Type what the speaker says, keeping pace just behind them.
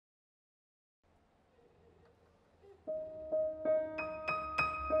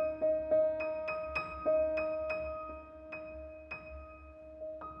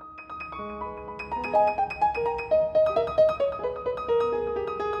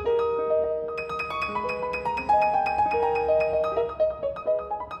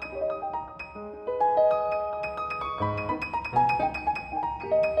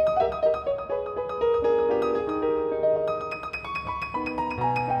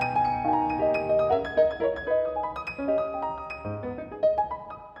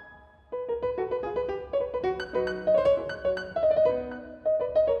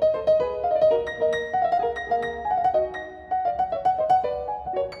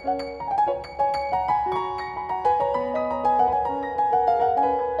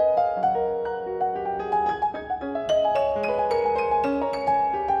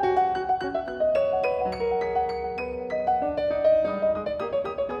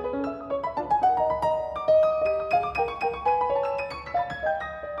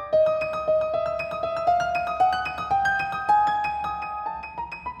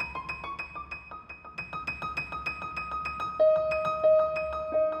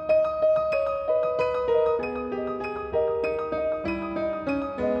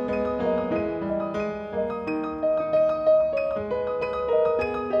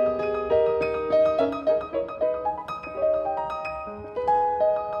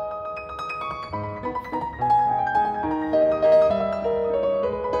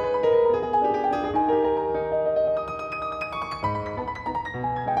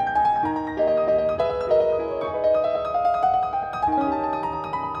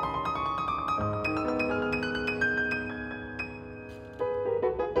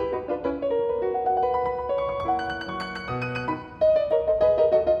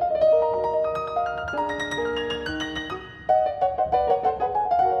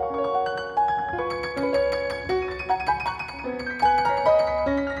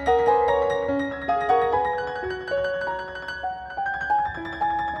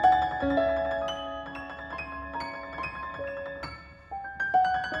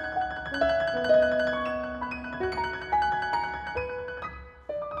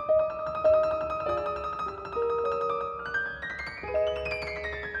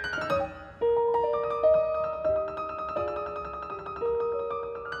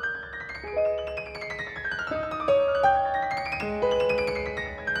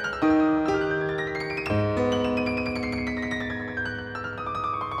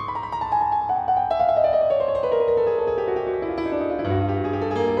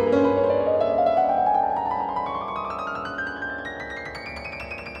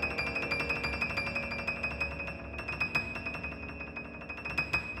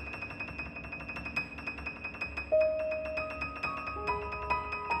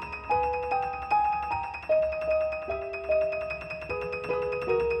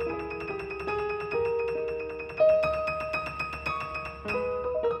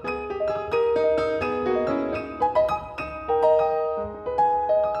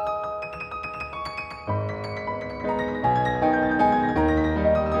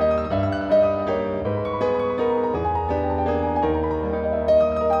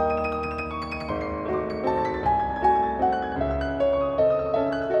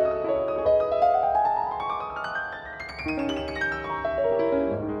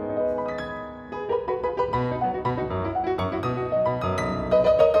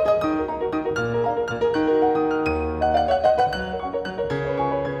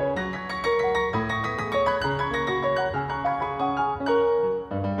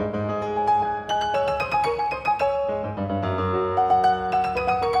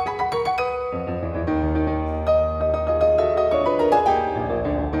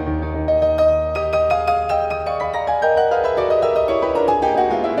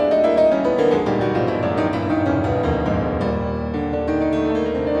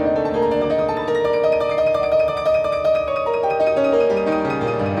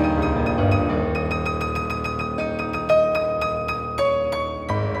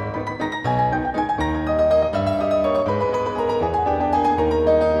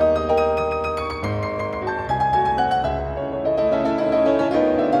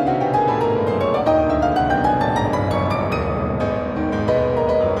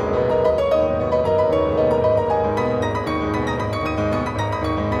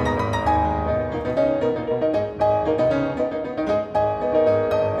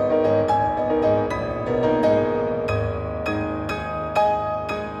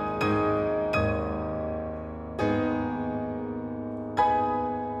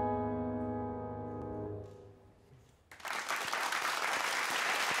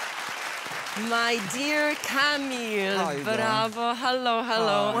My dear Kamil, bravo, hello,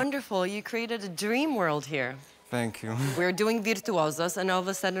 hello. Wonderful, you created a dream world here. Thank you. We're doing Virtuosos, and all of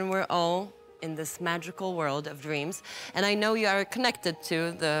a sudden we're all in this magical world of dreams. And I know you are connected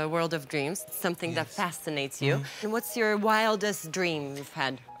to the world of dreams, something that fascinates you. And what's your wildest dream you've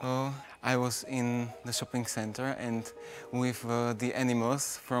had? Oh, I was in the shopping center and with the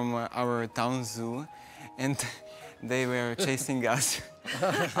animals from our town zoo, and they were chasing us.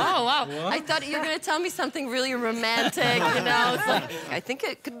 Oh, wow. What? I thought you were going to tell me something really romantic, you know. It's like, I think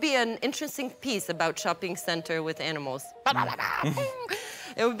it could be an interesting piece about shopping center with animals.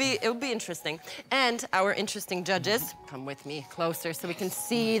 It would be interesting. And our interesting judges, come with me closer so we can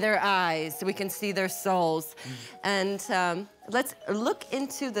see their eyes, so we can see their souls. And let's look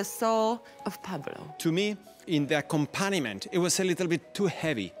into the soul of Pablo. To me, in the accompaniment, it was a little bit too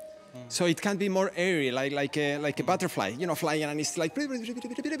heavy. So it can be more airy, like a butterfly, you know, flying, and it's like... And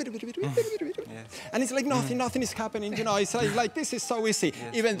it's like nothing is happening, you know, it's like this is so easy,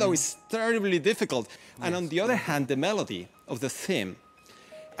 even though it's terribly difficult. And on the other hand, the melody of the theme,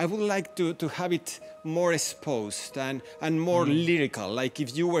 I would like to have it more exposed and more lyrical, like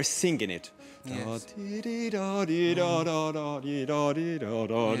if you were singing it. Yes.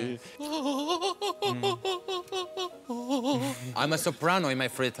 I'm a soprano in my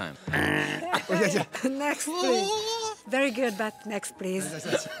free time. Next, please. Very good, but next, please.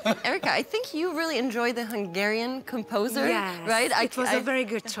 Erika, I think you really enjoy the Hungarian composer, yes, right? It was a very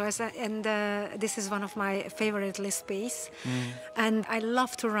good choice, and this is one of my favorite Liszt pieces. And I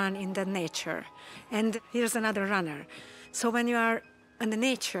love to run in the nature. And here's another runner. So when you are in the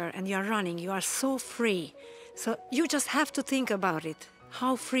nature and you are running, you are so free. So you just have to think about it,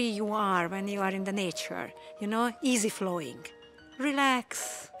 how free you are when you are in the nature, you know, easy flowing.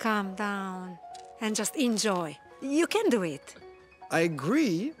 Relax, calm down, and just enjoy. You can do it. I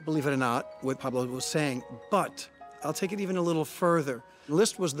agree, believe it or not, what Pablo was saying, but I'll take it even a little further.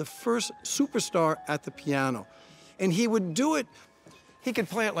 Liszt was the first superstar at the piano, and he would do it, he could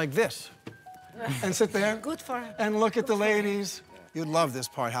play it like this, and sit there, Good for him. and look at the ladies. You'd love this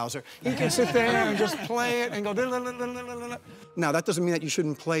part, Hauser. He can sit there and just play it and go... Now, that doesn't mean that you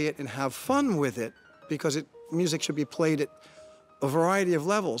shouldn't play it and have fun with it, because music should be played at a variety of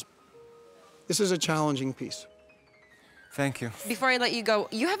levels. This is a challenging piece. Thank you. Before I let you go,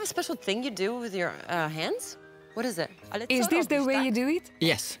 you have a special thing you do with your hands? What is it? Is this the way you do it?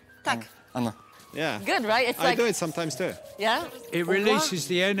 Yes. Tak. Anna. Yeah. Good, right? It's I do it sometimes too. Yeah? It releases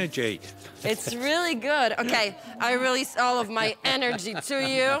the energy. It's really good. Okay, I release all of my energy to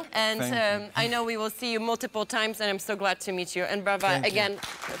you. And I know we will see you multiple times, and I'm so glad to meet you. And bravo again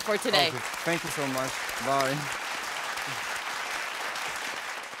for today. Thank you so much. Bye.